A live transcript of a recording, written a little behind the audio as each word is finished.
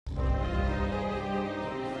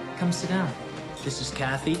Come sit down. This is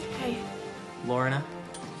Kathy. Hey. Lorna.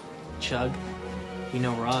 Chug. We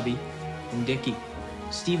know Robbie. And Dickie.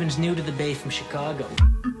 Steven's new to the Bay from Chicago.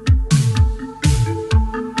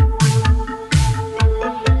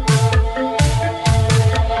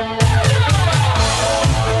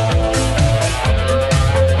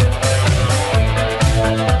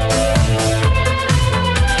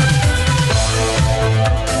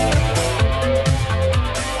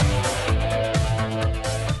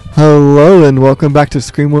 Hello and welcome back to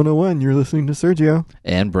Scream 101. You're listening to Sergio.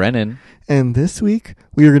 And Brennan. And this week,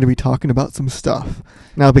 we are going to be talking about some stuff.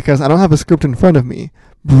 Now, because I don't have a script in front of me,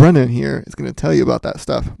 Brennan here is going to tell you about that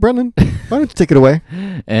stuff. Brennan, why don't you take it away?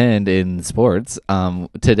 And in sports,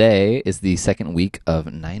 today is the second week of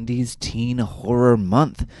 90s Teen Horror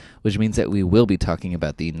Month, which means that we will be talking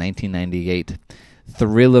about the 1998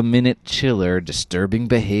 Thrill-A-Minute Chiller Disturbing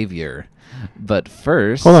Behavior. But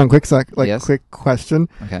first... Hold on, quick sec. Yes? Quick question.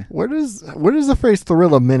 Okay. Where does the phrase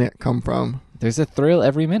thrill a minute come from? There's a thrill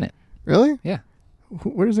every minute. Really? Yeah.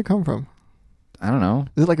 Where does it come from? I don't know.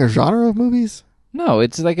 Is it like a genre of movies? No,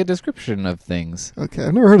 it's like a description of things. Okay,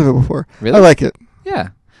 I've never heard of it before. Really? I like it. Yeah.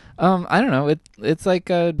 I don't know. It's like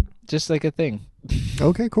just like a thing.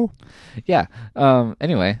 Okay, cool. Yeah.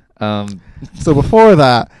 Anyway. So before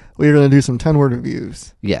that, we were going to do some 10-word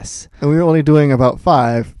reviews. Yes. And we were only doing about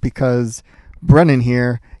 5 because Brennan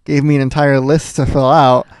here gave me an entire list to fill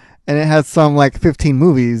out, and it had some like 15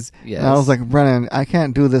 movies. Yes. And I was like, Brennan, I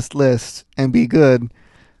can't do this list and be good.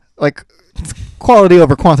 Like, it's quality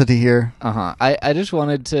over quantity here. Uh-huh. I just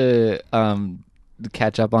wanted to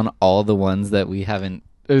catch up on all the ones that we haven't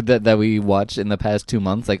that we watched in the past 2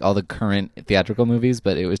 months, like all the current theatrical movies,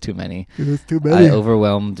 but it was too many. It was too many. I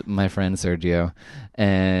overwhelmed my friend Sergio,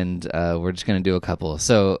 and we're just going to do a couple.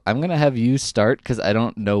 So I'm going to have you start because I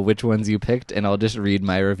don't know which ones you picked, and I'll just read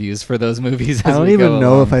my reviews for those movies. I don't even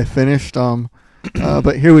know if I finished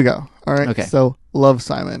but here we go. All right. Okay. So, Love,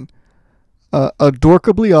 Simon.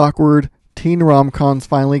 Adorkably awkward. Teen rom-coms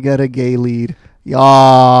finally get a gay lead.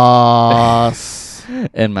 Yas.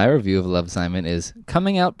 And my review of Love, Simon is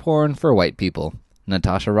coming out porn for white people.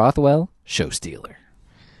 Natasha Rothwell, show stealer.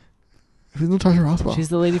 Who's Natasha Rothwell? She's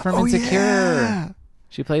the lady from Insecure. Yeah.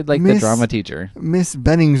 She played like the drama teacher. Miss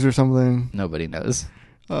Bennings or something. Nobody knows.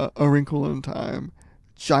 A Wrinkle in Time.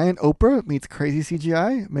 Giant Oprah meets crazy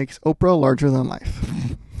CGI makes Oprah larger than life.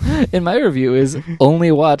 And my review is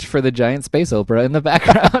only watch for the giant space opera in the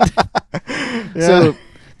background. Yeah. So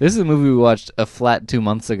this is a movie we watched a flat 2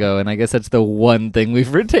 months ago, and I guess that's the one thing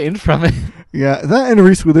we've retained from it. Yeah, that and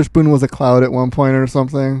Reese Witherspoon was a cloud at one point or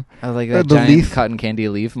something. I like that The giant leaf. cotton candy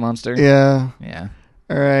leaf monster. Yeah. Yeah.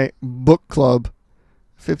 All right. Book Club.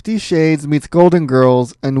 50 Shades meets Golden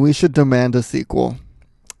Girls, and we should demand a sequel.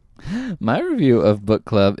 My review of Book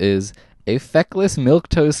Club is a feckless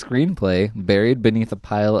milquetoast screenplay buried beneath a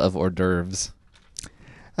pile of hors d'oeuvres.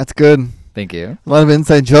 That's good. Thank you. A lot of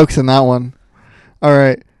inside jokes in that one. All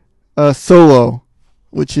right. Solo,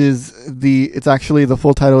 which is it's actually the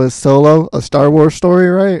full title is Solo, a Star Wars story,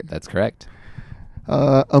 right? That's correct.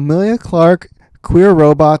 Emilia Clarke, queer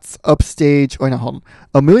robots upstage. Wait, no, hold on.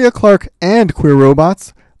 Emilia Clarke and queer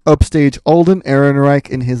robots upstage Alden Ehrenreich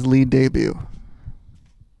in his lead debut.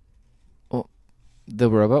 Well, the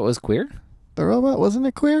robot was queer? The robot, wasn't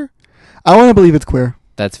it queer? I want to believe it's queer.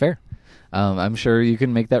 That's fair. I'm sure you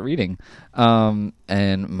can make that reading. And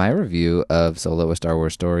my review of Solo, a Star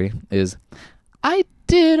Wars story is, I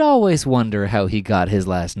did always wonder how he got his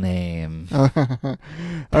last name. All That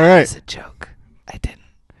right. was a joke. I didn't.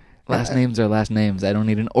 Last names are last names. I don't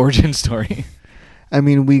need an origin story. I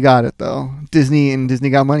mean, we got it, though. Disney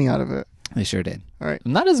got money out of it. They sure did. All right.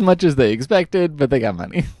 Not as much as they expected, but they got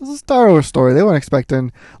money. This is a Star Wars story. They weren't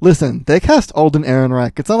expecting... Listen, they cast Alden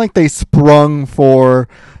Ehrenreich. It's not like they sprung for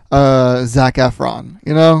Zac Efron,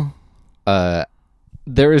 you know?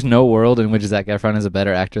 There is no world in which Zac Efron is a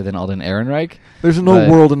better actor than Alden Ehrenreich. There's no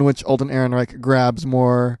world in which Alden Ehrenreich grabs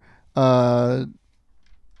more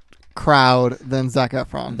crowd than Zac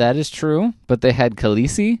Efron. That is true, but they had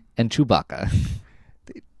Khaleesi and Chewbacca.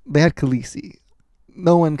 They had Khaleesi.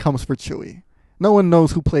 No one comes for Chewie. No one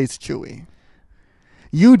knows who plays Chewie.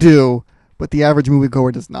 You do, but the average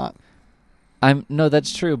moviegoer does not. No,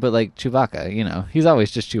 that's true, but like Chewbacca, you know, he's always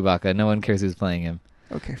just Chewbacca. No one cares who's playing him.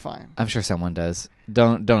 Okay, fine. I'm sure someone does.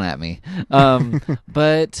 Don't at me. No,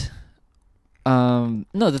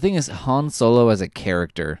 the thing is, Han Solo as a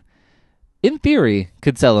character, in theory,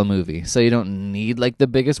 could sell a movie. So you don't need like the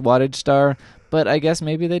biggest wattage star, but I guess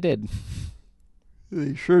maybe they did.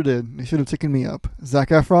 They sure did. They should have taken me up. Zac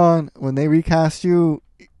Efron, when they recast you,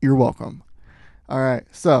 you're welcome. All right,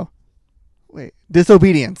 so, wait.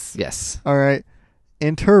 Disobedience. Yes. All right.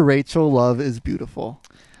 Enter Rachel Love is beautiful.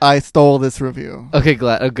 I stole this review. Okay,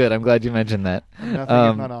 glad. Oh, good. I'm glad you mentioned that. I'm nothing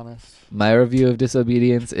if not honest. My review of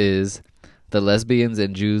Disobedience is the lesbians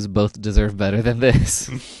and Jews both deserve better than this.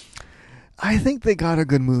 I think they got a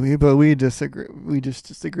good movie, but we disagree. We just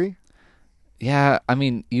disagree. Yeah, I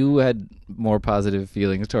mean, you had more positive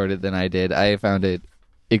feelings toward it than I did. I found it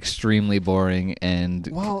extremely boring, and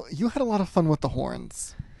Well, you had a lot of fun with the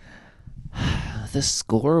horns. the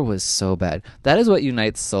score was so bad. That is what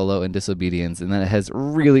unites Solo and Disobedience, and then it has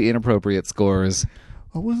really inappropriate scores.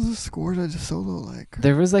 What was the score to Solo like?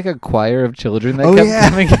 There was like a choir of children that Oh, kept yeah.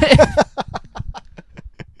 coming in.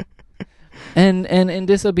 And in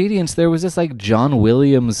Disobedience, there was this like John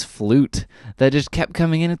Williams flute that just kept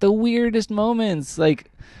coming in at the weirdest moments.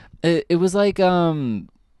 Like it was like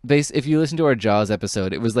if you listen to our Jaws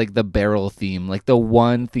episode, it was like the barrel theme, like the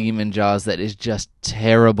one theme in Jaws that is just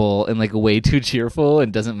terrible and like way too cheerful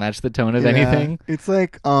and doesn't match the tone of anything. It's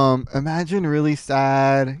like imagine really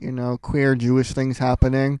sad, queer Jewish things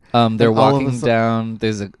happening. They're And all of a walking sudden- down.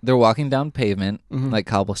 They're walking down pavement Mhm. like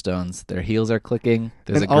cobblestones. Their heels are clicking.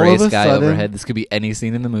 There's And a all gray of a sky sudden- overhead. This could be any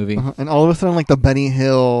scene in the movie. And all of a sudden, like the Benny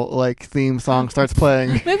Hill like theme song starts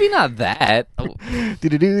playing. Maybe not that. Oh,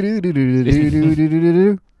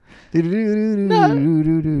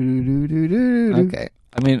 okay.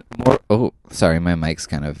 I mean, more. Oh, sorry, my mic's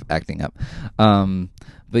kind of acting up.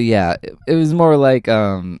 But yeah, it was more like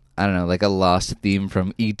I don't know, like a lost theme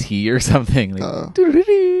from E.T. or something. Like,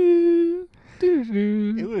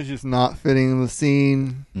 It was just not fitting the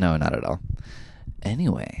scene. no, not at all.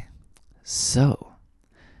 Anyway, so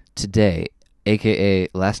today, aka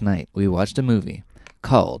last night, we watched a movie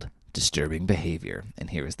called Disturbing Behavior,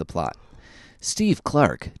 and here is the plot. Steve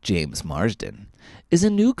Clark, James Marsden, is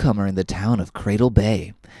a newcomer in the town of Cradle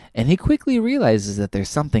Bay, and he quickly realizes that there's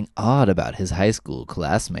something odd about his high school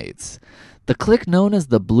classmates. The clique known as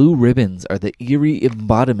the Blue Ribbons are the eerie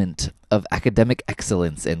embodiment of academic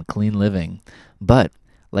excellence and clean living, but,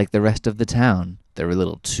 like the rest of the town, they're a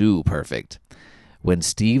little too perfect. When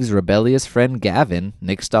Steve's rebellious friend Gavin,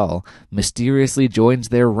 Nick Stahl, mysteriously joins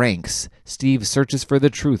their ranks, Steve searches for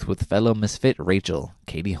the truth with fellow misfit Rachel,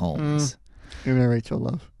 Katie Holmes. Even Rachel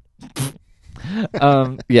Love.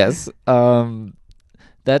 Yes.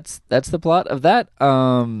 That's the plot of that.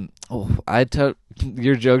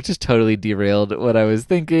 Your joke just totally derailed what I was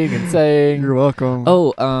thinking and saying. You're welcome.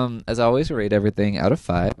 As always, we rate everything out of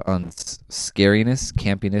 5 on scariness,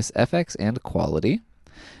 campiness, FX, and quality.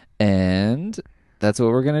 And that's what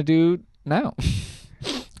we're gonna do now.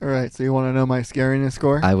 All right, so you want to know my scariness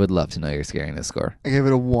score? I would love to know your scariness score. I gave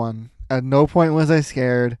it a 1. At no point was I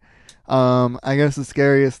scared. I guess the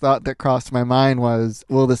scariest thought that crossed my mind was,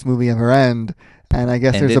 will this movie ever end? And I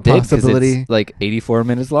guess And there's it a did, 'cause possibility. it's like 84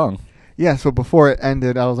 minutes long. Yeah, so before it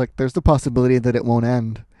ended, I was like, there's the possibility that it won't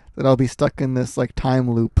end. That I'll be stuck in this like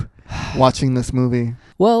time loop watching this movie.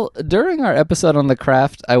 Well, during our episode on The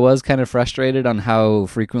Craft, I was kind of frustrated on how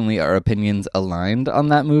frequently our opinions aligned on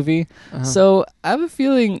that movie. Uh-huh. So I have a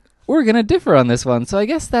feeling we're going to differ on this one. So I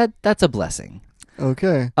guess that's a blessing.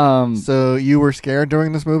 Okay. So you were scared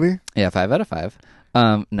during this movie? Yeah, 5 out of 5.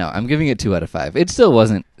 No, I'm giving it 2 out of 5. It still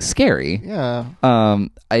wasn't scary. Yeah.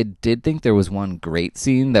 I did think there was one great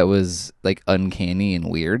scene that was like uncanny and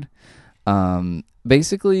weird.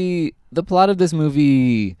 Basically, the plot of this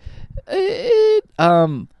movie,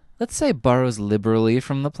 let's say, borrows liberally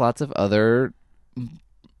from the plots of other,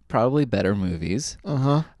 probably better movies.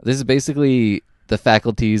 Uh-huh. This is basically the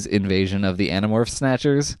faculty's invasion of the Animorph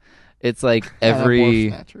Snatchers. It's like every Animorph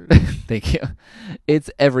Snatchers. thank you. It's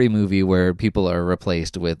every movie where people are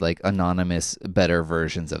replaced with like anonymous, better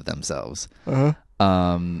versions of themselves. Uh-huh.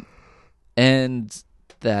 And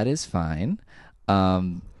that is fine.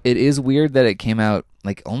 It is weird that it came out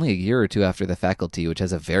like only a year or two after The Faculty, which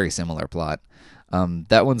has a very similar plot.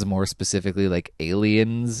 That one's more specifically like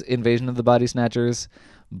Aliens Invasion of the Body Snatchers,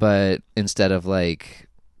 but instead of like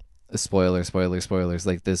spoilers,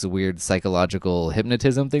 like this weird psychological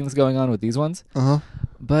hypnotism things going on with these ones. Uh-huh.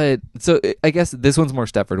 But so I guess this one's more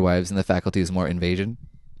Stepford Wives and The Faculty is more Invasion.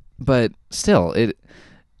 But still,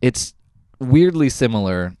 it's weirdly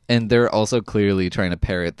similar, and they're also clearly trying to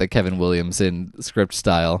parrot the Kevin Williamson script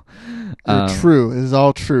style. You're true. It is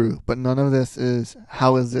all true, but none of this is,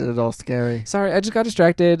 how is it at all scary? Sorry, I just got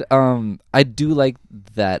distracted. I do like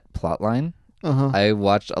that plot line. Uh-huh. I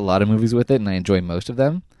watched a lot of movies with it, and I enjoy most of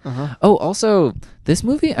them. Uh-huh. Oh, also, this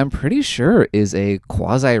movie, I'm pretty sure, is a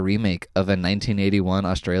quasi-remake of a 1981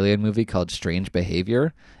 Australian movie called Strange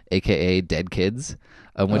Behavior, a.k.a. Dead Kids,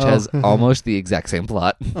 which has almost the exact same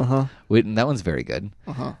plot. Uh-huh. And that one's very good.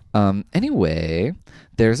 Uh-huh. Anyway,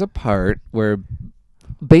 there's a part where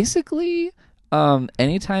basically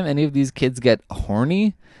Anytime any of these kids get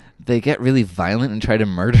horny, they get really violent and try to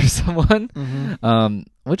murder someone.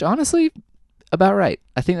 Which honestly, about right.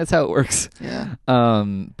 I think that's how it works. Yeah.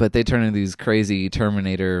 But they turn into these crazy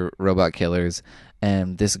Terminator robot killers.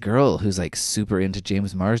 And this girl who's like super into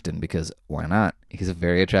James Marsden, because why not? He's a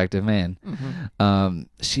very attractive man.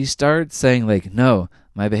 She starts saying like, no,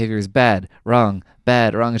 my behavior is bad, wrong.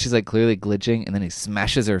 And she's like clearly glitching. And then he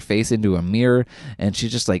smashes her face into a mirror. And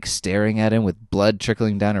she's just like staring at him with blood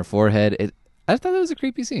trickling down her forehead. I thought that was a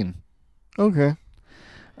creepy scene. Okay.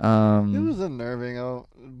 It was unnerving,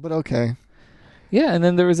 but okay. Yeah, and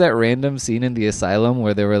then there was that random scene in the asylum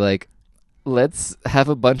where they were like, let's have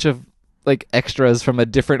a bunch of like extras from a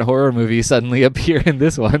different horror movie suddenly appear in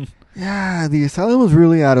this one. Yeah, the asylum was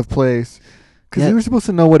really out of place. Because Yeah. you were supposed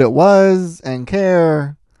to know what it was and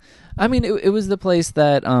care. I mean, it was the place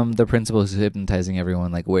that the principal was hypnotizing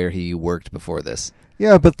everyone, like where he worked before this.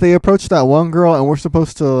 Yeah, but they approached that one girl, and we're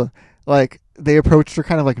supposed to, like, they approached her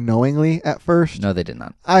kind of like knowingly at first. No, they did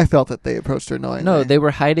not. I felt that they approached her knowingly. No, they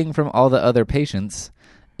were hiding from all the other patients,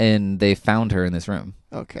 and they found her in this room.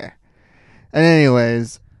 Okay. And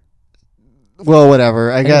anyways, well,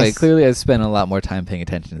 whatever. I guess Clearly I spent a lot more time paying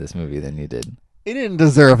attention to this movie than you did. it didn't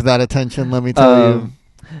deserve that attention, let me tell you.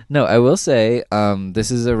 No, I will say this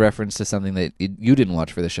is a reference to something that you didn't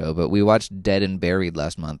watch for the show, but we watched Dead and Buried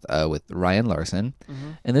last month with Ryan Larson.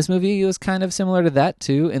 And this movie was kind of similar to that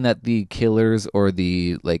too, in that the killers or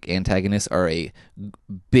the like antagonists are a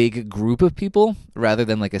big group of people rather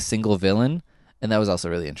than like a single villain, and that was also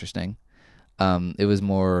really interesting. It was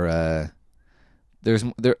more there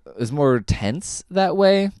was more tense that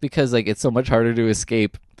way because like it's so much harder to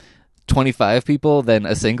escape 25 people than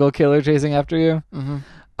a single killer chasing after you.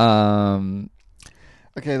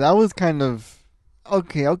 Okay, that was kind of...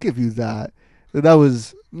 Okay, I'll give you that. That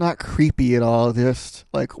was not creepy at all. Just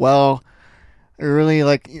like, well, really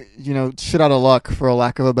like, shit out of luck, for a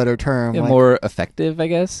lack of a better term. Yeah, like, more effective, I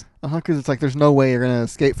guess. because it's like there's no way you're going to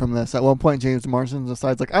escape from this. At one point, James Marsden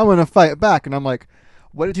decides, like, I'm going to fight back. And I'm like,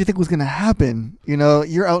 what did you think was going to happen?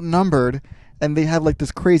 You're outnumbered. And they have like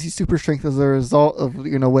this crazy super strength as a result of,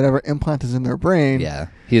 whatever implant is in their brain. Yeah,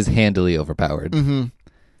 he is handily overpowered. Mm-hmm.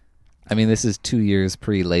 I mean, this is 2 years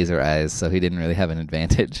pre-laser eyes, so he didn't really have an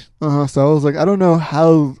advantage. So I was like, I don't know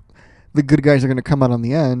how the good guys are going to come out on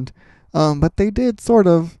the end. But they did, sort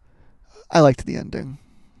of. I liked the ending.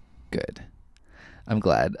 Good. I'm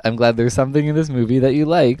glad. I'm glad there's something in this movie that you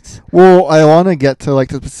liked. Well, I want to get to like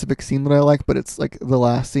the specific scene that I like, but it's like the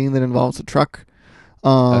last scene that involves a truck.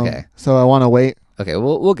 Okay. So I want to wait. Okay,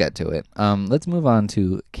 we'll get to it. Let's move on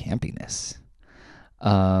to campiness.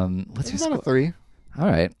 What's your It's not score? a 3. All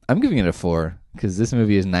right, I'm giving it a 4 because this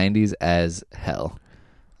movie is 90s as hell.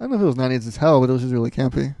 I don't know if it was 90s as hell, but it was just really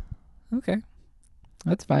campy. Okay,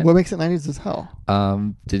 that's fine. What makes it 90s as hell?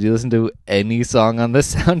 Did you listen to any song on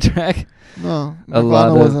this soundtrack? No, A lot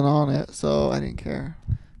Nirvana of- wasn't on it, so I didn't care.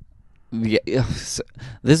 Yeah, this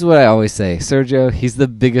is what I always say. Sergio, he's the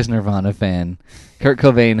biggest Nirvana fan. Kurt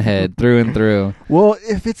Cobain head through and through. Well,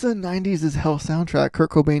 if it's a 90s as hell soundtrack,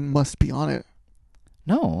 Kurt Cobain must be on it.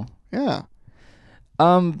 No. Yeah.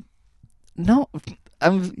 No.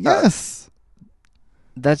 Yes.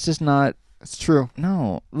 That's just not. It's true.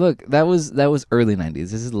 No. Look, that was early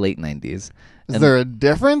 90s. This is late 90s. Is And there a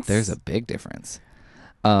difference? There's a big difference.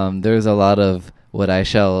 There's a lot of what I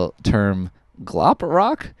shall term glop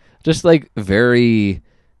rock. Just like very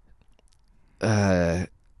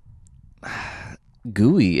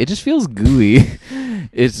gooey. It just feels gooey.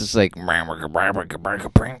 It's just like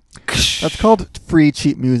That's called free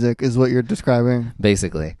cheap music, is what you're describing.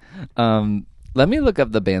 basically. Let me look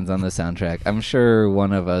up the bands on the soundtrack. I'm sure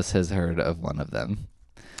one of us has heard of one of them.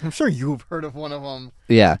 I'm sure you've heard of one of them.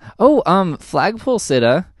 Yeah. Oh, Flagpole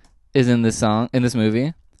Sitta is in this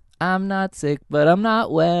movie. I'm not sick, but I'm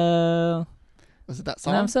not well. Was it that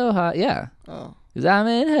And I'm song? so hot. Yeah. Oh, 'Cause I'm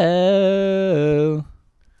in hell.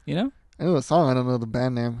 You know? I know the song. I don't know the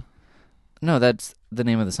band name. No, that's the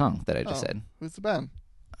name of the song that I just Oh. said. Who's the band?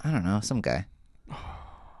 I don't know. Some guy.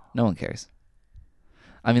 No one cares.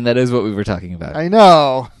 I mean, that is what we were talking about. I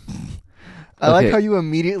know. I like Okay. how you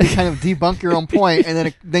immediately kind of debunk your own point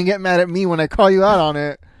and then get mad at me when I call you out on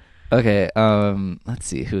it. Okay, let's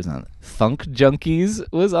see who's on. Funk Junkies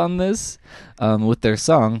was on this with their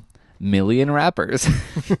song Million Rappers.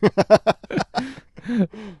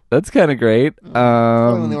 That's kind of great.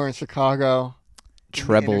 Probably when they were in Chicago. in the inner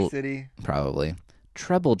Treble, City. probably.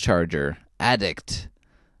 Treble Charger, Addict,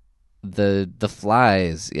 the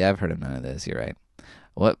Flies. Yeah, I've heard of none of this. You're right.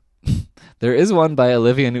 What? There is one by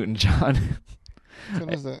Olivia Newton-John.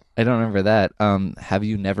 What is it? I don't remember that. Have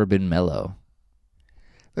You Never Been Mellow?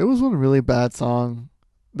 There was one really bad song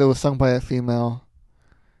that was sung by a female.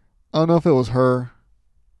 I don't know if it was her.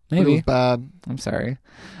 But it Maybe. was bad. I'm sorry.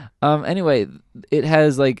 Anyway, it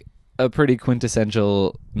has like a pretty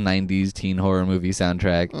quintessential 90s teen horror movie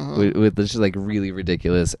soundtrack with just like really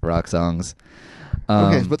ridiculous rock songs.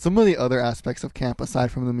 Okay, but some of the other aspects of camp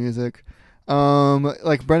aside from the music,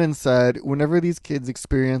 like Brennan said, whenever these kids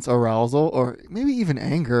experience arousal or maybe even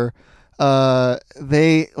anger,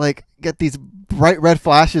 they like get these bright red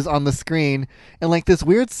flashes on the screen, and like this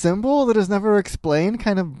weird symbol that is never explained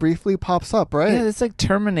kind of briefly pops up, right? Yeah, it's like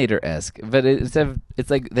Terminator-esque, but it's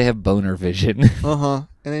like they have boner vision. And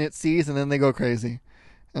then it sees, and then they go crazy.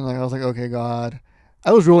 And like I was like, okay, God.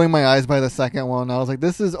 I was rolling my eyes by the second one. I was like,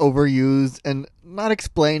 this is overused and not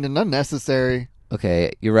explained and unnecessary.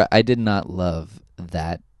 Okay, you're right. I did not love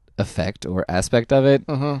that effect or aspect of it.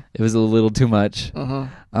 It was a little too much.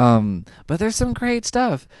 But there's some great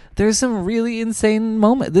stuff. There's some really insane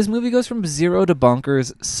moments. This movie goes from 0 to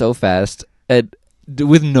bonkers so fast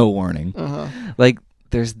with no warning. Like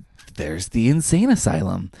there's the insane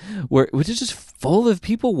asylum, which is just full of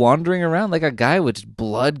people wandering around, like a guy with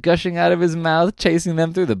blood gushing out of his mouth, chasing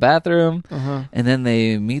them through the bathroom. And then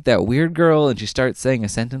they meet that weird girl, and she starts saying a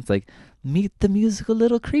sentence like, "Meet the musical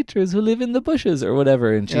little creatures who live in the bushes," or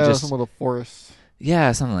whatever. And she just some little forest.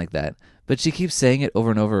 Yeah, something like that. But she keeps saying it over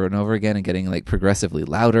and over and over again and getting like progressively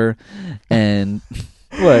louder. And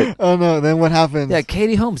what? Oh no! Then what happens? Yeah,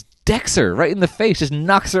 Katie Holmes decks her right in the face, just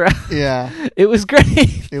knocks her out. Yeah, it was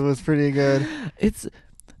great. It was pretty good. It's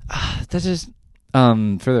that's just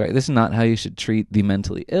for the right. This is not how you should treat the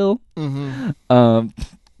mentally ill.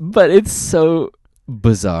 But it's so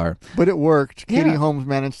bizarre. But it worked. Yeah. Katie Holmes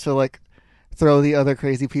managed to like throw the other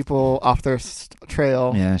crazy people off their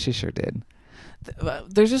trail. Yeah, she sure did.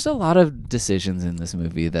 There's just a lot of decisions in this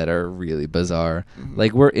movie that are really bizarre.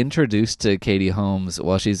 Like, we're introduced to Katie Holmes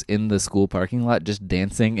while she's in the school parking lot just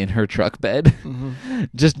dancing in her truck bed.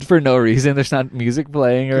 Just for no reason. There's not music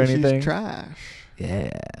playing or anything. She's trash.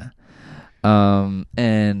 Yeah.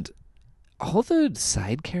 And all the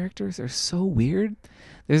side characters are so weird.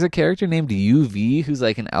 There's a character named UV who's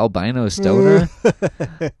like an albino stoner.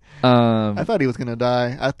 I thought he was going to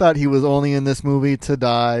die. I thought he was only in this movie to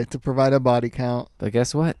die, to provide a body count. But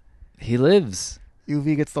guess what? He lives.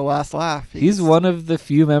 UV gets the last laugh. He's one of the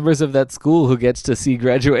few members of that school who gets to see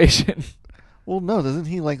graduation. Well, no, doesn't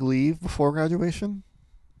he like leave before graduation?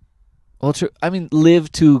 Well, true. I mean,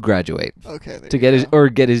 live to graduate. Okay. To get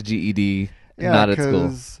his GED. Yeah, not at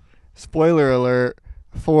school. Spoiler alert: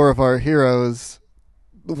 4 of our heroes,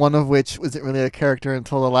 one of which wasn't really a character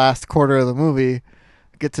until the last quarter of the movie,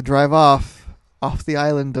 get to drive off the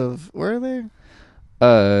island of, where are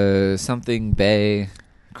they? Something Bay,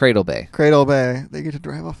 Cradle Bay. Cradle Bay. They get to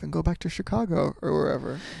drive off and go back to Chicago or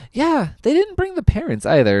wherever. Yeah, they didn't bring the parents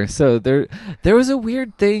either. So there was a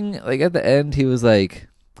weird thing. Like at the end, he was like,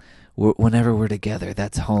 "Whenever we're together,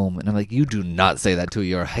 that's home." And I'm like, you do not say that to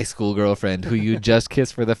your high school girlfriend who you just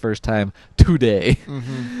kissed for the first time today.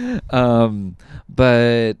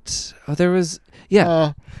 But there was,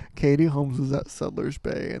 yeah. Katie Holmes was at Settlers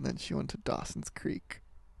Bay, and then she went to Dawson's Creek.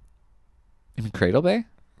 In Cradle Bay?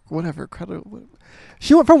 Whatever.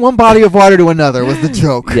 She went from one body of water to another was the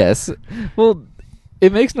joke. Yes. Well,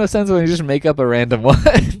 it makes no sense when you just make up a random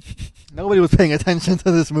one. Nobody was paying attention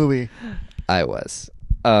to this movie. I was.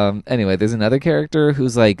 Anyway, there's another character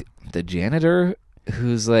who's like the janitor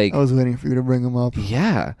who's like... I was waiting for you to bring him up.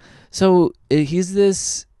 Yeah. So he's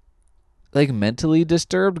this like mentally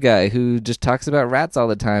disturbed guy who just talks about rats all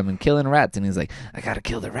the time and killing rats. And he's like, I gotta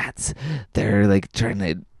kill the rats. They're like trying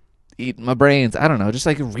to eat my brains. I don't know. Just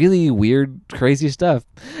like really weird, crazy stuff.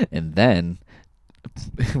 And then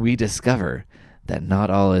we discover that not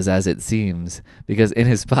all is as it seems, because in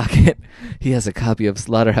his pocket he has a copy of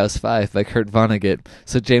Slaughterhouse-Five by Kurt Vonnegut.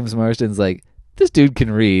 So James Marsden's like, this dude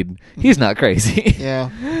can read. He's not crazy.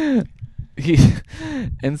 Yeah.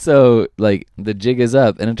 And so like the jig is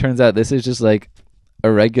up, and it turns out this is just like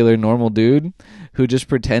a regular normal dude who just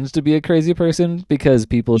pretends to be a crazy person because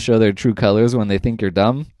people show their true colors when they think you're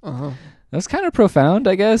dumb. That's kind of profound,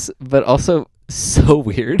 I guess, but also so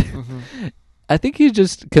weird. I think he's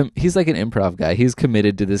like an improv guy. He's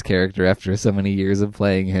committed to this character after so many years of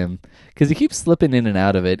playing him because he keeps slipping in and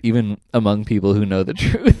out of it, even among people who know the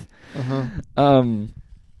truth.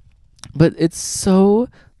 But it's so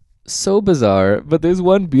bizarre. But there's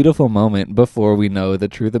one beautiful moment before we know the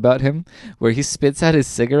truth about him where he spits out his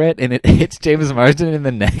cigarette and it hits James Marsden in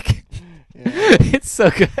the neck. It's so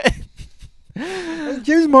good.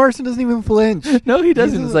 James Marsden doesn't even flinch. No, he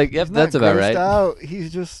doesn't. It's like, yep, that's about right. Out.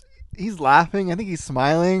 He's laughing. I think he's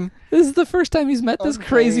smiling. This is the first time he's met this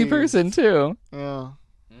crazy person too. Yeah.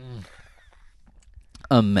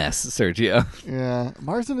 a mess, Sergio. Yeah,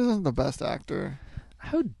 Marsden isn't the best actor.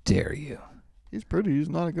 How dare you? He's pretty. He's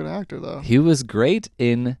not a good actor though. He was great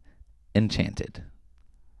in Enchanted.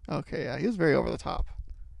 Okay, yeah, he was very over the top.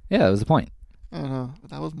 Yeah, that was the point. I don't know.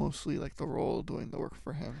 But that was mostly like the role doing the work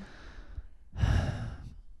for him.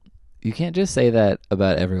 You can't just say that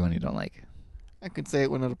about everyone you don't like. I could say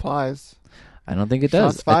it when it applies. I don't think it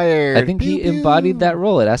does. Shots fired. I think Pew, he pew. embodied that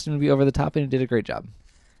role. It asked him to be over the top, and he did a great job.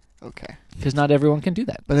 Okay. Because not everyone can do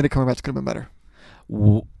that. Benedict Cumberbatch could have been better.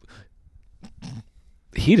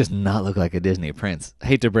 He does not look like a Disney prince. I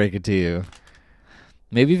hate to break it to you.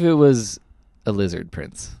 Maybe if it was a lizard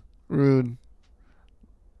prince. Rude.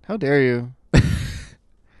 How dare you?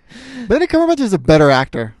 Benedict Cumberbatch is a better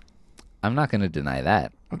actor. I'm not going to deny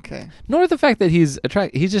that. Okay. Nor the fact that he's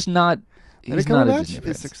attractive. He's just not. He's Benedict not a Cumberbatch Disney is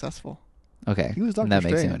prince. successful. Okay, He was Doctor that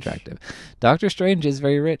makes him Strange. attractive. Doctor Strange is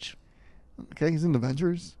very rich. Okay, he's in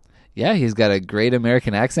Avengers. Yeah, he's got a great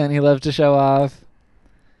American accent he loves to show off.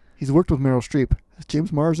 He's worked with Meryl Streep. Has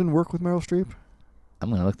James Marsden worked with Meryl Streep? I'm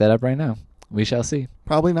going to look that up right now. We shall see.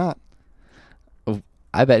 Probably not.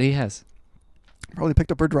 I bet he has. Probably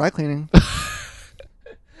picked up her dry cleaning.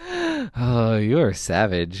 Oh, you're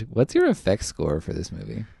savage. What's your effects score for this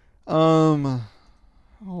movie? 2.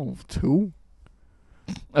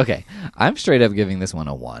 Okay, I'm straight up giving this one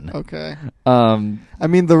a 1. Okay. Um, I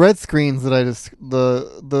mean, the red screens that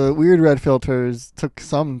the weird red filters took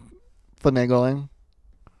some finagling.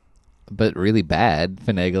 but really bad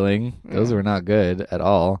finagling. Those Yeah. were not good at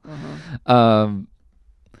all. Uh-huh.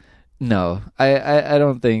 No, I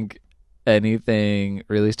don't think anything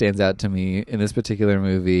really stands out to me in this particular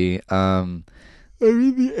movie. I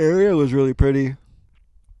mean, the area was really pretty.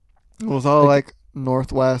 It was all like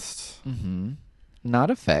northwest.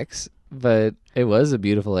 Not effects, but it was a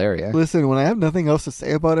beautiful area. Listen, when I have nothing else to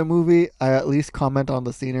say about a movie, I at least comment on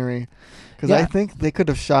the scenery, because I Yeah. think they could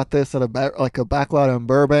have shot this at a backlot in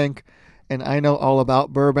Burbank, and I know all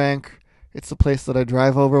about Burbank. It's the place that I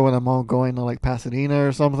drive over when I'm all going to like Pasadena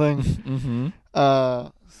or something.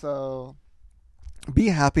 So be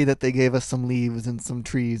happy that they gave us some leaves and some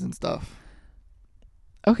trees and stuff.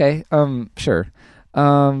 Okay, sure.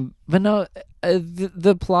 But no,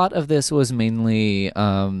 the plot of this was mainly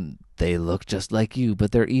they look just like you,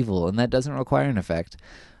 but they're evil, and that doesn't require an effect.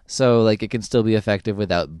 So, like, it can still be effective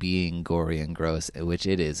without being gory and gross, which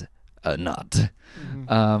it is not.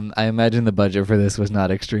 I imagine the budget for this was not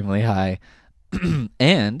extremely high.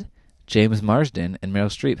 And James Marsden and Meryl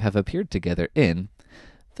Streep have appeared together in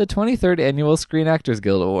the 23rd Annual Screen Actors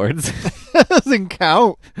Guild Awards. That doesn't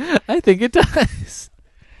count. I think it does.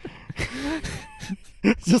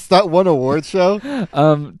 Just that one award show.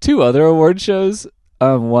 2 other award shows.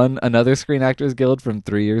 One, another Screen Actors Guild from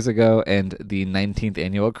 3 years ago, and the 19th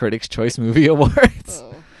Annual Critics' Choice Movie Awards.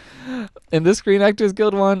 And the Screen Actors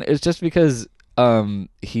Guild one is just because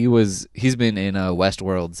he's been in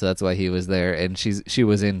Westworld, so that's why he was there, and she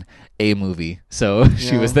was in a movie, so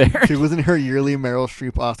she was there. She was in her yearly Meryl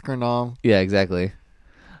Streep Oscar nom. Yeah, exactly.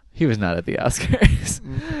 He was not at the Oscars.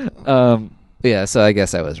 Yeah, so I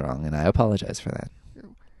guess I was wrong, and I apologize for that.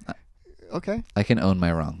 Okay. I can own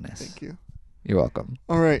my wrongness. Thank you. You're welcome.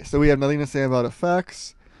 All right, so we have nothing to say about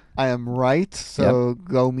effects. I am right, so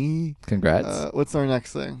go me. Congrats. What's our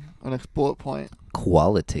next thing? Our next bullet point?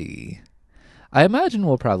 Quality. I imagine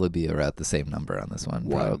we'll probably be around the same number on this one.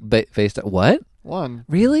 One. Based on what? 1.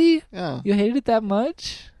 Really? Yeah. You hated it that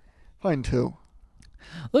much? Fine, 2.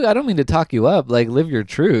 Look, I don't mean to talk you up. Like, live your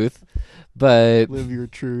truth, but Live your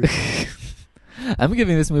truth. I'm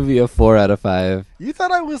giving this movie a 4 out of 5. You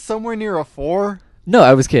thought I was somewhere near a 4? No,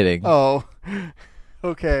 I was kidding. Oh.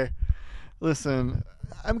 Okay. Listen,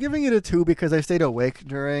 I'm giving it a 2 because I stayed awake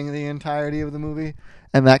during the entirety of the movie,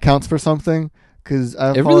 and that counts for something. Because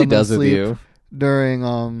I've It really fallen does with asleep you. during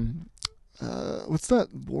what's that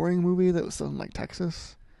boring movie that was set in like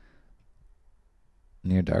Texas?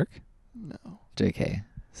 Near Dark? No. JK.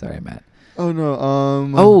 Sorry, Matt. Oh no.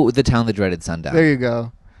 Oh, The Town That Dreaded Sundown. There you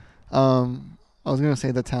go. I was gonna say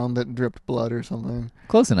The Town That Dripped Blood or something.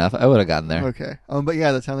 Close enough. I would have gotten there. Okay. But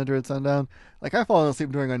yeah, The Town That Dreaded Sundown. Like, I've fallen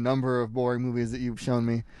asleep during a number of boring movies that you've shown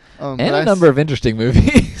me. And a number of interesting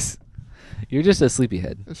movies. You're just a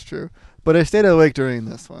sleepyhead. It's true. But I stayed awake during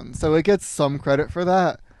this one. So it gets some credit for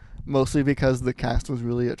that. Mostly because the cast was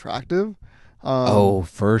really attractive.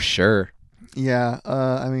 For sure. Yeah.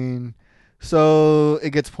 I mean, so it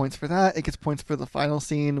gets points for that. It gets points for the final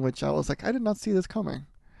scene, which I was like, I did not see this coming.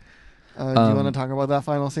 Do you want to talk about that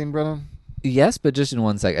final scene, Brennan? Yes, but just in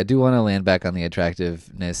one sec. I do want to land back on the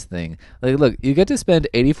attractiveness thing. Like, look, you get to spend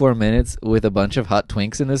 84 minutes with a bunch of hot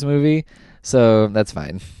twinks in this movie, so that's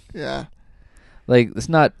fine. Yeah. Like, it's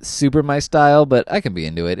not super my style, but I can be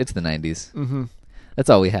into it. It's the 90s. Mm-hmm. That's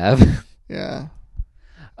all we have. Yeah.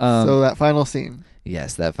 Um, So that final scene.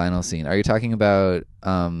 yes, that final scene. Are you talking about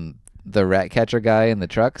the rat catcher guy in the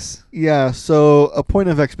trucks? Yeah, so a point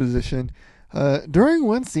of exposition. During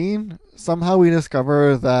one scene, somehow we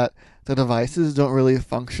discover that the devices don't really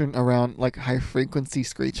function around like high frequency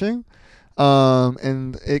screeching.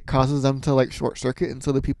 And it causes them to like short circuit, and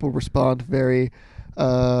so the people respond very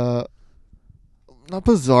not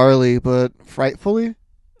bizarrely but frightfully.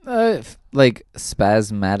 Like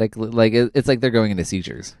spasmodically, like it's like they're going into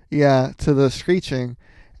seizures. Yeah, to the screeching,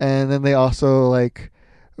 and then they also like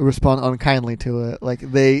respond unkindly to it. Like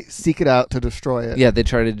they seek it out to destroy it. Yeah, they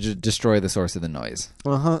try to destroy the source of the noise.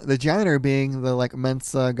 The janitor, being the like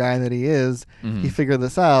Mensa guy that he is, Mhm. he figured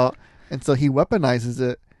this out, and so he weaponizes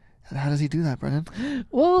it. And how does he do that, Brennan?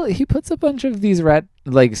 Well, he puts a bunch of these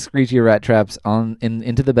screechy rat traps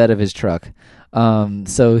into the bed of his truck.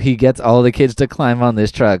 So he gets all the kids to climb on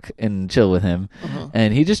this truck and chill with him,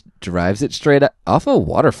 and he just drives it straight off a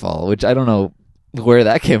waterfall, which I don't know where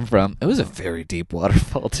that came from. It was a very deep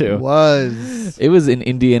waterfall too. Was It was an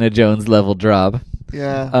Indiana Jones level drop.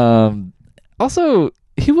 yeah. Also,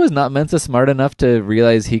 he was not Mensa smart enough to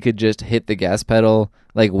realize he could just hit the gas pedal,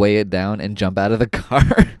 like weigh it down, and jump out of the car.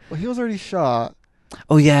 Well, he was already shot,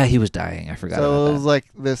 Oh yeah, he was dying. I forgot so it about was that. like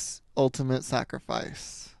this ultimate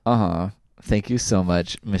sacrifice. Thank you so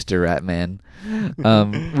much, Mr. Ratman.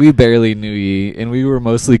 We barely knew ye, and we were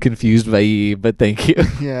mostly confused by ye, but thank you.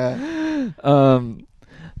 Yeah.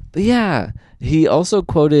 But yeah, he also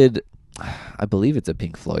quoted, I believe it's a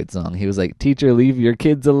Pink Floyd song. He was like, "Teacher, leave your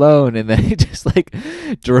kids alone," and then he just like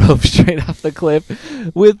drove straight off the cliff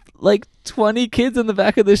with like 20 kids in the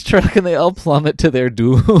back of this truck, and they all plummet to their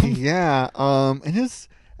doom. Yeah. And that's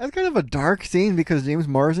kind of a dark scene because James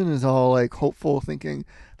Marsden is all like hopeful, thinking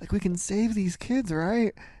like we can save these kids,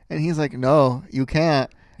 right? And he's like, "No, you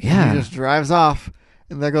can't." Yeah. And he just drives off,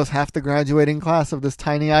 and there goes half the graduating class of this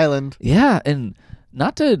tiny island. Yeah, and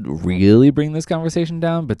not to really bring this conversation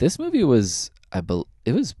down, but this movie was,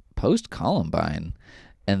 it was post Columbine,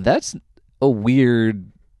 and that's a weird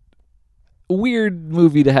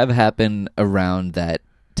movie to have happen around that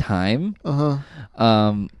time.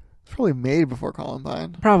 It's probably made before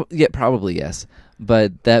Columbine. Probably yes,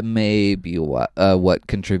 but that may be what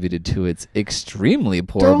contributed to its extremely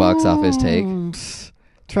poor box office take. Don't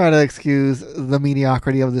try to excuse the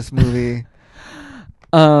mediocrity of this movie.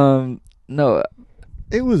 No,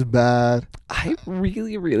 It was bad. I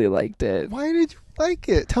really, really liked it. Why did you like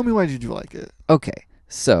it? Tell me, why did you like it? Okay,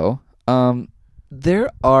 so there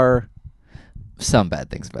are some bad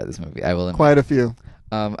things about this movie, I will admit. Quite a few.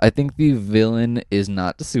 I think the villain is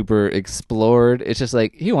not super explored. It's just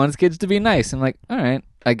like, he wants kids to be nice. I'm like, all right,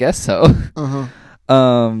 I guess so.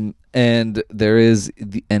 And there is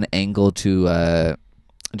an angle to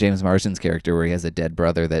James Marsden's character where he has a dead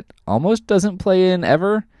brother that almost doesn't play in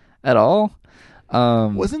ever at all.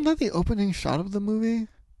 Wasn't that the opening shot of the movie?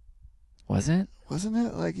 Was it? Wasn't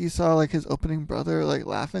it? Like you saw like his opening brother like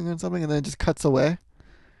laughing or something, and then it just cuts away.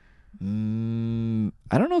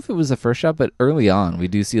 I don't know if it was the first shot, but early on we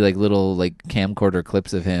do see like little like camcorder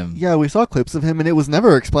clips of him. Yeah, we saw clips of him, and it was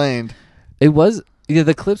never explained. It was, yeah,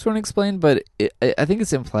 the clips weren't explained, but I think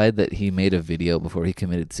it's implied that he made a video before he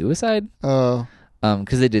committed suicide. Oh,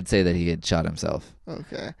 Because they did say that he had shot himself.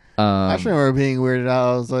 okay. I actually remember being weirded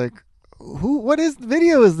out. I was like, what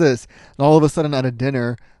video is this? And all of a sudden at a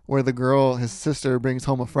dinner where the girl, his sister, brings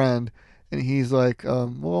home a friend, and he's like,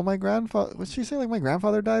 well, my grandfather, what did she say? Like, my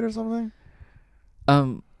grandfather died or something?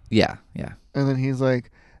 Yeah. And then he's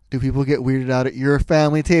like, do people get weirded out at your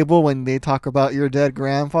family table when they talk about your dead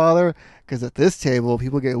grandfather? Because at this table,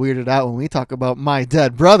 people get weirded out when we talk about my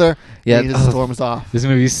dead brother. Yeah. And he just storms off. This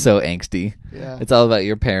movie's so angsty. Yeah. It's all about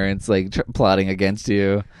your parents like plotting against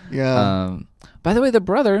you. Yeah. By the way, the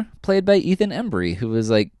brother played by Ethan Embry, who was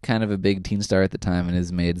like kind of a big teen star at the time and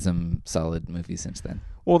has made some solid movies since then.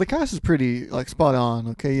 Well, the cast is pretty like spot on.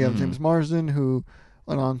 Okay, you have James Marsden, who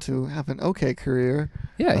went on to have an okay career.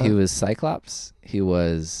 Yeah, he was Cyclops. He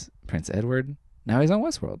was Prince Edward. Now he's on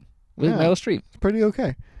Westworld with Meryl Streep. It's pretty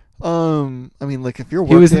okay. I mean, like if you're He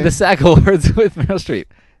working, was in the SAG Awards with Meryl Streep.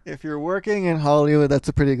 if you're working in Hollywood, that's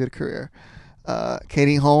a pretty good career.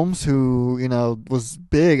 Katie Holmes, who was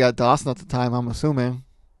big at Dawson at the time, I'm assuming.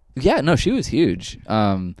 Yeah, no, she was huge.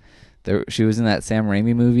 She was in that Sam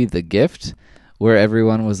Raimi movie, The Gift, where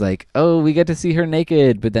everyone was like, "Oh, we get to see her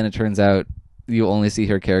naked," but then it turns out you only see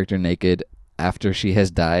her character naked after she has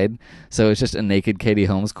died. So it's just a naked Katie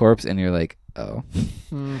Holmes corpse, and you're like, "Oh."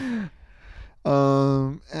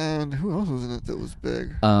 And who else was in it that was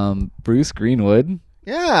big? Bruce Greenwood.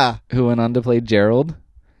 Yeah. who went on to play Gerald.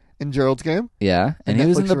 In Gerald's Game. Yeah, and The he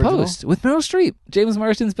was in Netflix The original? Post with Meryl Streep. James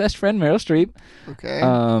Marsden's best friend, Meryl Streep. Okay.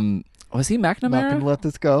 Was he Not McNamara? gonna let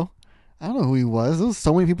this go. I don't know who he was. There was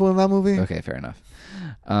so many people in that movie. Okay, fair enough.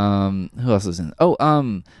 Who else was in?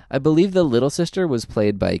 I believe the little sister was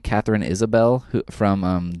played by Catherine Isabel, who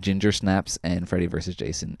from Ginger Snaps and Freddy vs.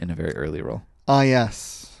 Jason in a very early role. Ah,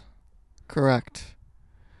 yes. Correct.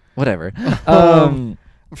 Whatever. I'm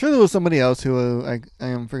sure there was somebody else who I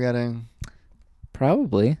am forgetting.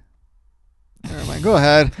 Probably. Never mind. Go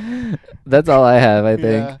ahead. That's all I have, I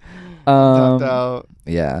think. Yeah. Tapped Um, out.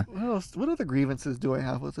 yeah. What else? What other grievances do I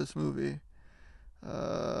have with this movie?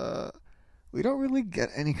 We don't really get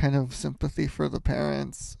any kind of sympathy for the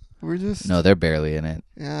parents. We're just No, they're barely in it.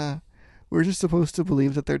 yeah. We're just supposed to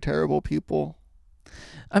believe that they're terrible people.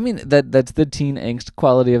 I mean, that's the teen angst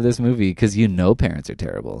quality of this movie, because you know parents are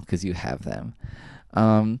terrible because you have them.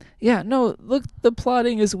 Yeah, no, look, the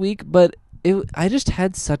plotting is weak, but I just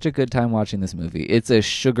had such a good time watching this movie. It's a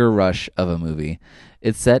sugar rush of a movie.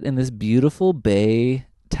 It's set in this beautiful bay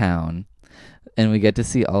town, and we get to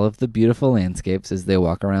see all of the beautiful landscapes as they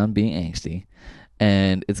walk around being angsty.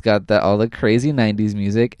 And it's got all the crazy 90s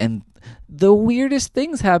music, and the weirdest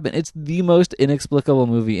things happen. It's the most inexplicable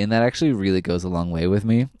movie, and that actually really goes a long way with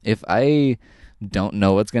me. If I don't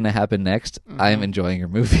know what's going to happen next, I'm enjoying your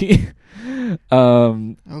movie.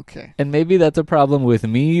 Okay. And maybe that's a problem with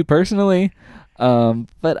me personally,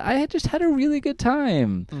 but I just had a really good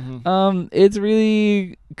time. It's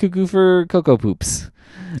really cuckoo for Cocoa Poops.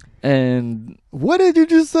 And What did you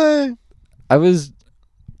just say? I was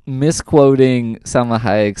misquoting Salma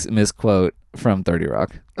Hayek's misquote from 30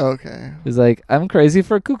 Rock. Okay. It was like, I'm crazy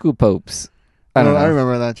for cuckoo popes. I don't know. I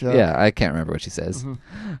remember that joke. Yeah, I can't remember what she says.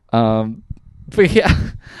 But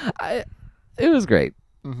yeah, it was great.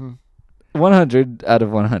 100 out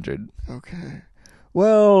of 100. Okay.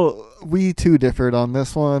 Well, we too differed on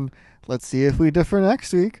this one. Let's see if we differ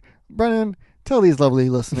next week. Brennan, tell these lovely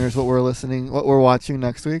listeners what we're watching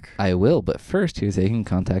next week. I will, but first, here's how you can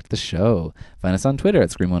contact the show. Find us on Twitter at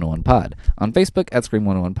Scream101pod, on Facebook at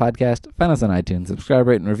Scream101podcast, find us on iTunes, subscribe,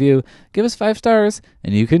 rate, and review, give us 5 stars,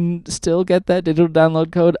 and you can still get that digital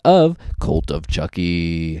download code of Cult of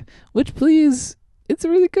Chucky, which, please, it's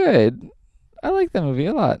really good. I like that movie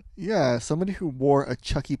a lot. Yeah, somebody who wore a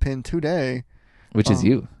Chucky pin today. Which is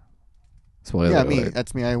you. Spoiler Yeah, alert. me.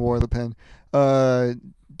 That's me. I wore the pin.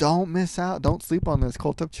 Don't miss out. Don't sleep on this.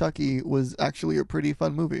 Cult of Chucky was actually a pretty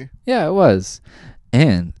fun movie. Yeah, it was.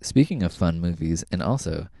 And speaking of fun movies, and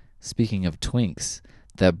also speaking of twinks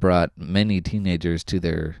that brought many teenagers to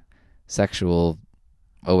their sexual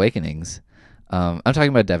awakenings, I'm talking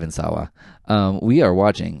about Devon Sawa. We are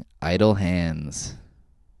watching Idle Hands.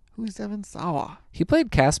 Who's Devon Sawa? He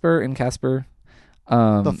played Casper in Casper.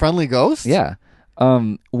 The friendly ghost? Yeah.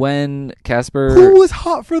 When Casper... Who was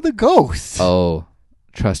hot for the ghost? Oh,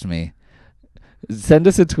 trust me. Send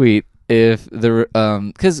us a tweet if the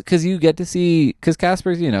because you get to see, because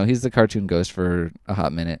Casper's, he's the cartoon ghost for a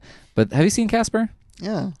hot minute. But have you seen Casper?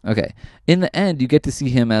 Yeah. Okay. In the end, you get to see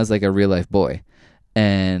him as like a real life boy,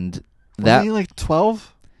 and Wasn't he like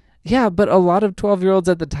 12? yeah. But a lot of 12-year-olds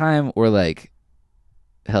at the time were like,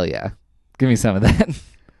 hell yeah, give me some of that.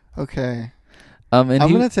 Okay. And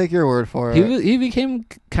I'm gonna take your word for it. he became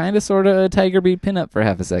kind of sort of a Tiger Beat pinup for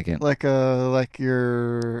half a second. Like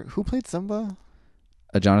who played Simba?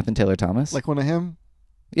 A Jonathan Taylor Thomas. Like one of him?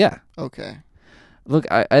 Yeah. Okay. Look,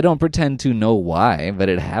 I don't pretend to know why, but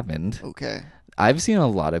it happened. Okay. I've seen a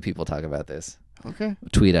lot of people talk about this. Okay.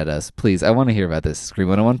 Tweet at us, please. I want to hear about this. Scream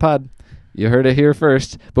 101 Pod. You heard it here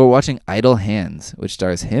first. But we're watching Idle Hands, which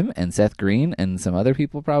stars him and Seth Green and some other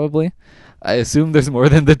people probably. I assume there's more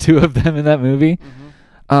than the two of them in that movie.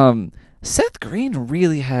 Seth Green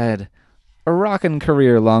really had a rockin'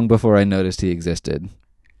 career long before I noticed he existed.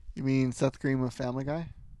 You mean Seth Green with Family Guy?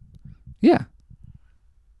 Yeah.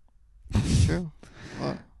 True.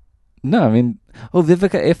 What? No, I mean,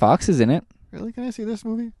 Vivica A. Fox is in it. Really? Can I see this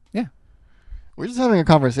movie? Yeah. We're just having a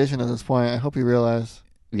conversation at this point. I hope you realize.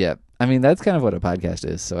 Yeah. I mean, that's kind of what a podcast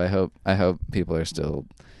is. So I hope people are still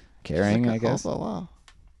caring, I guess. Oh, wow.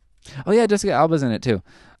 Oh yeah, Jessica Alba's in it too.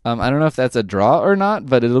 I don't know if that's a draw or not,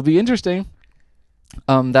 but it'll be interesting.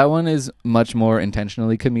 That one is much more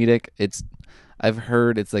intentionally comedic. I've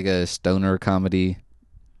heard it's like a stoner comedy.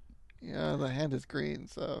 Yeah, the hand is green,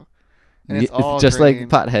 so and it's all just green. like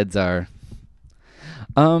potheads are.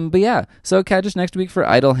 But yeah, so catch us next week for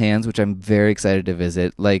Idle Hands, which I'm very excited to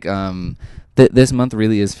visit. Like, this month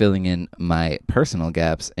really is filling in my personal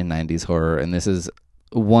gaps in 90s horror, and this is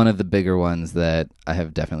one of the bigger ones that I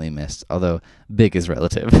have definitely missed, although big is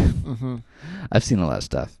relative. Mm-hmm. I've seen a lot of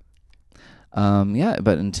stuff. Yeah,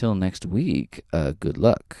 but until next week, good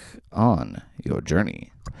luck on your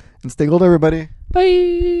journey. And stay gold, everybody.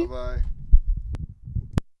 Bye. Bye-bye.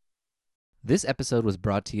 This episode was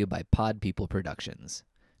brought to you by Pod People Productions.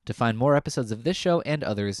 To find more episodes of this show and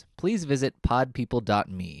others, please visit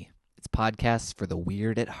podpeople.me. It's podcasts for the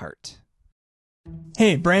weird at heart.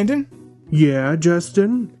 Hey, Brandon, Yeah,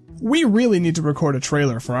 Justin? we really need to record a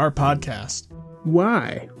trailer for our podcast.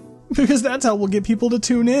 Why? Because that's how we'll get people to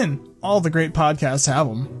tune in. All the great podcasts have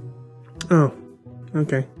them. Oh,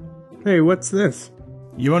 okay. Hey, what's this?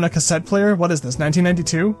 You own a cassette player? What is this,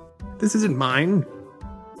 1992? This isn't mine.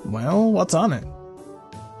 Well, what's on it?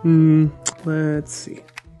 Let's see.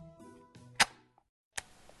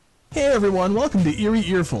 Hey everyone, welcome to Eerie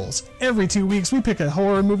Earfuls. Every 2 weeks we pick a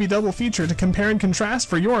horror movie double feature to compare and contrast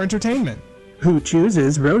for your entertainment. Who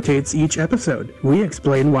Chooses rotates each episode. We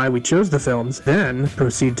explain why we chose the films, then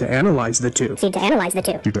proceed to analyze the two. To analyze the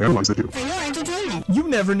two. For your entertainment. You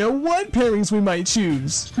never know what pairings we might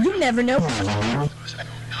choose. You never know.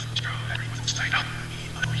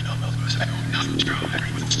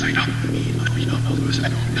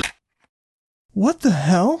 What the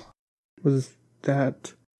hell? Was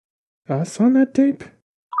that us on that tape?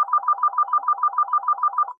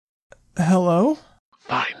 Hello?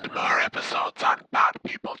 Find more episodes on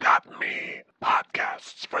podpeople.me.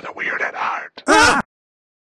 Podcasts for the weird at heart.